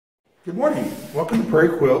Good morning. Welcome to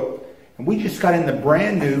Prairie Quilt. And we just got in the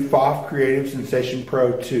brand new PFAW Creative Sensation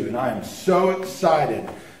Pro 2. And I am so excited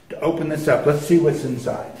to open this up. Let's see what's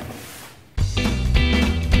inside.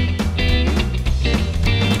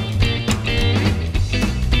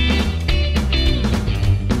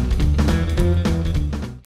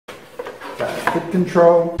 Got fit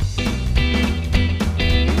control.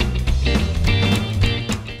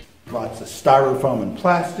 Lots of styrofoam and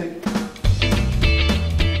plastic.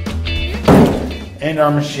 And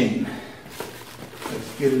our machine.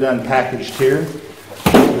 Let's get it unpackaged here.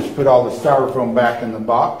 Just put all the styrofoam back in the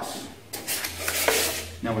box.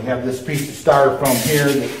 Now we have this piece of styrofoam here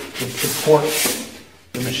that supports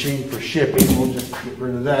the machine for shipping. We'll just get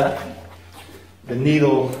rid of that. The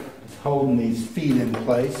needle is holding these feet in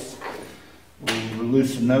place. We'll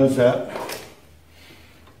loosen those up.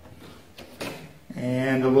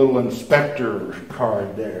 And a little inspector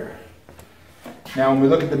card there. Now when we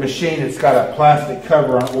look at the machine, it's got a plastic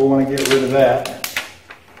cover on it. We'll want to get rid of that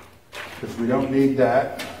because we don't need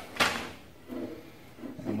that.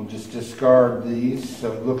 And we'll just discard these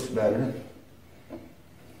so it looks better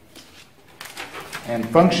and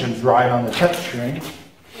functions right on the touchscreen.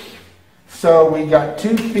 So we got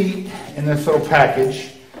 2 feet in this little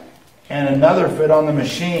package and another foot on the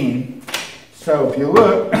machine. So if you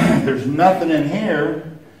look, there's nothing in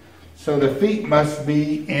here, so the feet must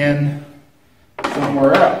be in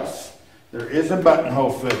somewhere else. There is a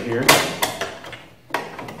buttonhole foot here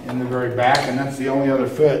in the very back, and that's the only other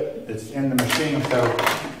foot that's in the machine. So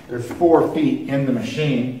there's 4 feet in the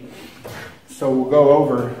machine. So we'll go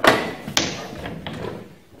over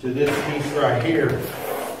to this piece right here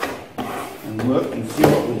and look and see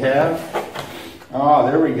what we have. Oh,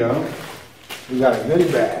 there we go. We got a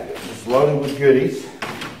goodie bag. It's loaded with goodies.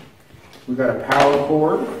 We got a power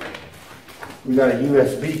cord. We got a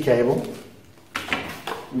USB cable.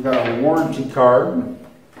 We've got our warranty card.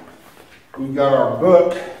 We've got our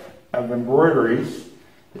book of embroideries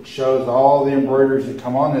that shows all the embroideries that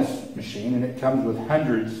come on this machine, and it comes with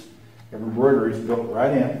hundreds of embroideries built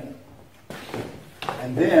right in.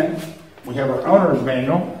 And then we have our owner's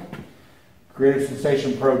manual, Creative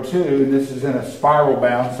Sensation Pro 2, and this is in a spiral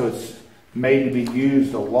bound, so it's made to be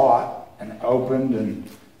used a lot and opened, and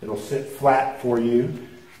it'll sit flat for you,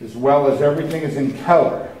 as well as everything is in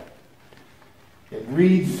color. It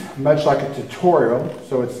reads much like a tutorial,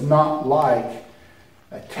 so it's not like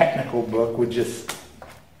a technical book with just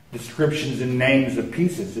descriptions and names of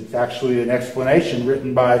pieces. It's actually an explanation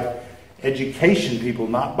written by education people,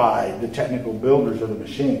 not by the technical builders of the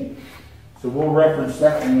machine. So we'll reference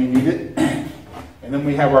that when we need it. And then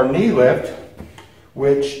we have our knee lift,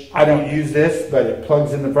 which I don't use this, but it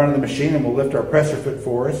plugs in the front of the machine and will lift our presser foot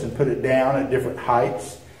for us and put it down at different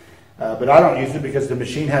heights. But I don't use it because the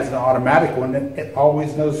machine has an automatic one and it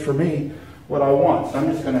always knows for me what I want. So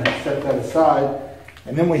I'm just going to set that aside.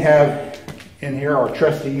 And then we have in here our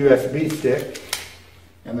trusty USB stick.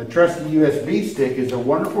 And the trusty USB stick is a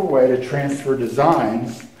wonderful way to transfer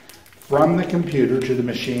designs from the computer to the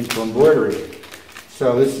machine for embroidery.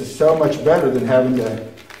 So this is so much better than having to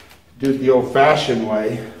do it the old-fashioned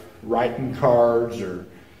way, writing cards or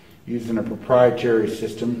using a proprietary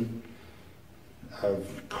system of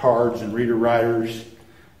cards and reader writers.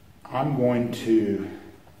 I'm going to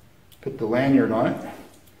put the lanyard on it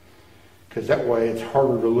because that way it's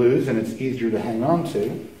harder to lose and it's easier to hang on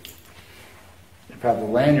to. If I have the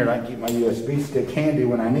lanyard, I can keep my USB stick handy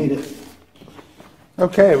when I need it.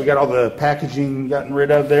 Okay, we got all the packaging gotten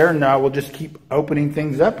rid of there. Now we'll just keep opening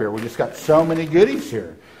things up here. We just got so many goodies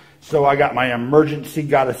here. So I got my emergency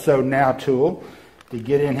Gotta Sew Now tool to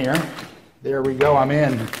get in here. There we go, I'm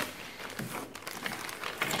in.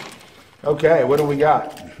 Okay, what do we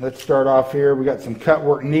got? Let's start off here. We got some cut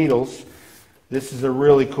work needles. This is a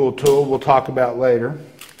really cool tool we'll talk about later.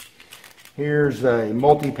 Here's a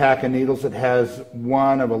multi-pack of needles that has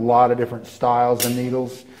one of a lot of different styles of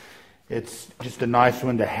needles. It's just a nice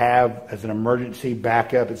one to have as an emergency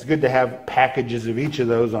backup. It's good to have packages of each of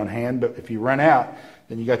those on hand, but if you run out,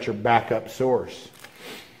 then you got your backup source.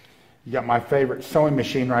 You got my favorite sewing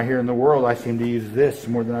machine right here in the world. I seem to use this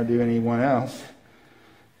more than I do anyone else.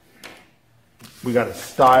 We got a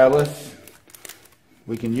stylus.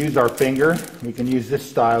 We can use our finger. We can use this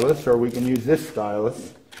stylus, or we can use this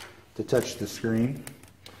stylus to touch the screen.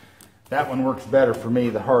 That one works better for me,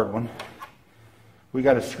 the hard one. We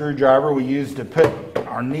got a screwdriver we use to put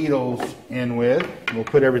our needles in with. We'll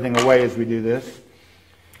put everything away as we do this.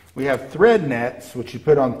 We have thread nets, which you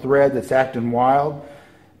put on thread that's acting wild,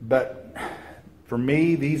 but for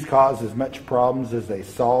me, these cause as much problems as they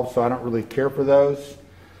solve, so I don't really care for those.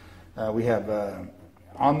 We have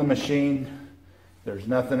on the machine There's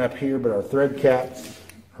nothing up here but our thread caps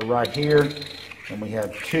are right here. And we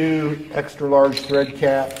have 2 extra large thread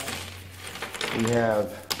caps. We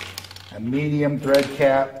have a medium thread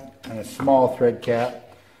cap and a small thread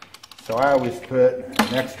cap. So I always put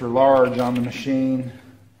an extra large on the machine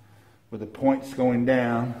with the points going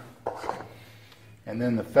down, and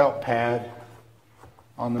then the felt pad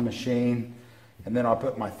on the machine, and then I'll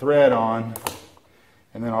put my thread on,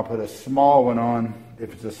 and then I'll put a small one on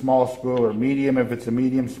if it's a small spool, or medium if it's a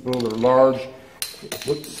medium spool, or large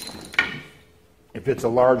if it's a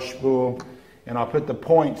large spool. And I'll put the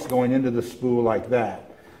points going into the spool like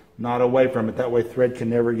that, not away from it. That way thread can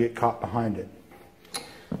never get caught behind it.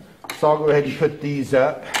 So I'll go ahead and put these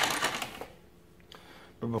up.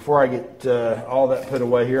 But before I get all that put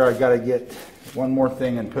away here, I got to get one more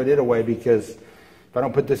thing and put it away, because if I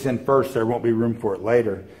don't put this in first, there won't be room for it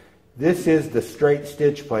later. This is the straight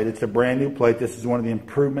stitch plate. It's a brand new plate. This is one of the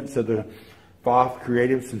improvements of the Pfaff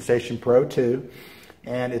Creative Sensation Pro 2.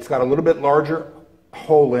 And it's got a little bit larger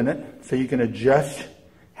hole in it, so you can adjust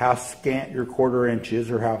how scant your 1/4 inch is,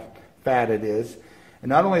 or how fat it is. And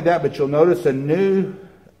not only that, but you'll notice a new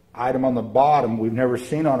item on the bottom we've never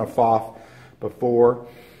seen on a Pfaff before.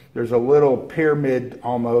 There's a little pyramid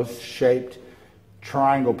almost shaped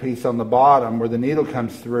triangle piece on the bottom where the needle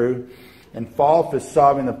comes through, and Pfaff is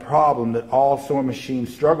solving the problem that all sewing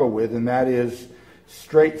machines struggle with, and that is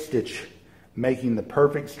straight stitch, making the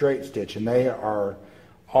perfect straight stitch. And they are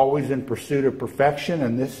always in pursuit of perfection,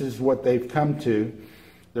 and this is what they've come to.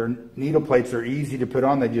 Their needle plates are easy to put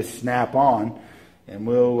on. They just snap on, and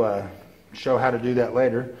we'll show how to do that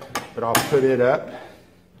later. But I'll put it up.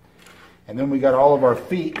 And then we got all of our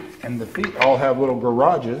feet, and the feet all have little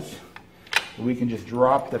garages that we can just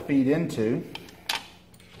drop the feet into.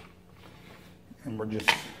 And we're just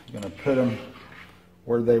going to put them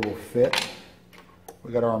where they will fit.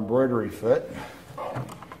 We got our embroidery foot.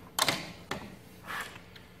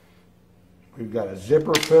 We've got a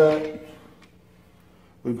zipper foot.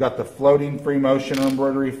 We've got the floating free motion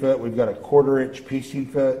embroidery foot. We've got a 1/4 inch piecing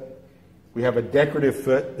foot. We have a decorative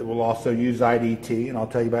foot that will also use IDT, and I'll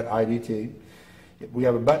tell you about IDT. We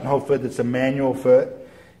have a buttonhole foot that's a manual foot.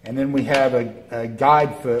 And then we have a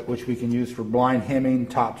guide foot, which we can use for blind hemming,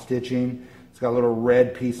 top stitching. It's got a little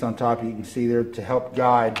red piece on top you can see there to help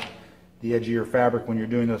guide the edge of your fabric when you're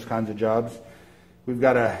doing those kinds of jobs. We've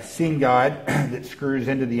got a seam guide that screws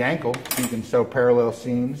into the ankle so you can sew parallel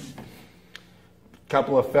seams. A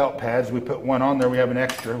couple of felt pads. We put one on there. We have an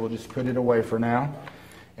extra. We'll just put it away for now.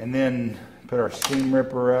 And then put our seam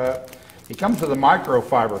ripper up. It comes with a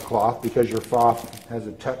microfiber cloth because your Pfaff has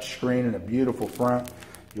a touch screen and a beautiful front.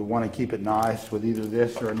 You'll want to keep it nice with either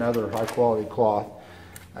this or another high quality cloth.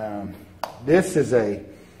 This is a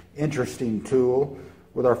interesting tool.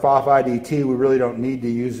 With our Pfaff IDT, we really don't need to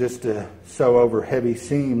use this to sew over heavy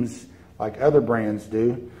seams like other brands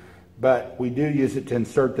do, but we do use it to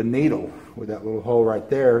insert the needle with that little hole right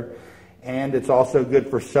there. And it's also good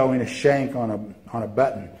for sewing a shank on a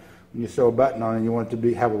button. When you sew a button on it, you want it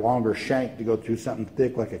to have a longer shank to go through something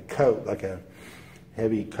thick like a coat, like a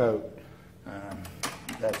heavy coat.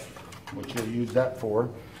 That's what you'll use that for.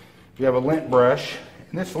 You have a lint brush,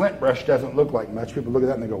 and this lint brush doesn't look like much. People look at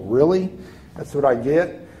that and they go, really? That's what I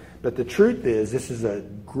get? But the truth is, this is a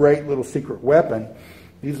great little secret weapon.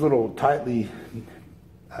 These little tightly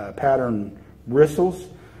patterned bristles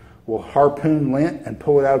will harpoon lint and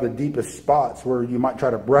pull it out of the deepest spots where you might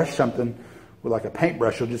try to brush something with like a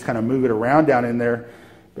paintbrush. You'll just kind of move it around down in there.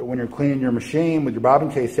 But when you're cleaning your machine with your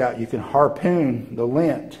bobbin case out, you can harpoon the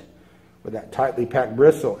lint with that tightly packed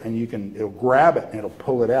bristle, and it'll grab it and it'll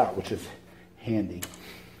pull it out, which is handy.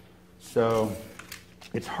 So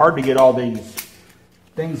it's hard to get all these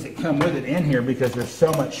things that come with it in here because there's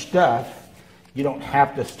so much stuff. You don't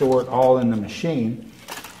have to store it all in the machine,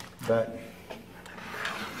 but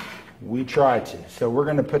we try to. So we're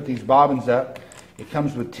going to put these bobbins up. It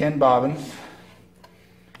comes with 10 bobbins.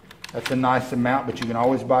 That's a nice amount, but you can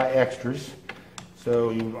always buy extras.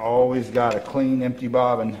 So you've always got a clean, empty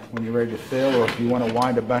bobbin when you're ready to fill, or if you want to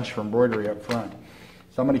wind a bunch for embroidery up front.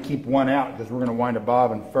 So I'm going to keep one out because we're going to wind a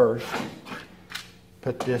bobbin first.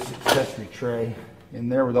 Put this accessory tray in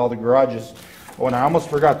there with all the garages. Oh, and I almost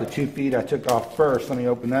forgot the 2 feet I took off first. Let me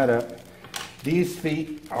open that up. These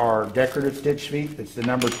feet are decorative stitch feet. It's the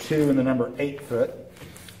number 2 and the number 8 foot.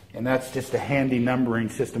 And that's just a handy numbering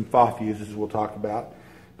system Pfaff uses, we'll talk about.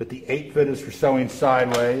 But the 8 foot is for sewing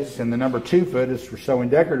sideways, and the number 2 foot is for sewing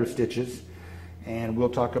decorative stitches. And we'll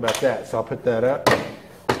talk about that. So I'll put that up.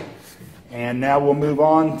 And now we'll move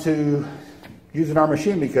on to using our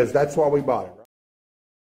machine because that's why we bought it.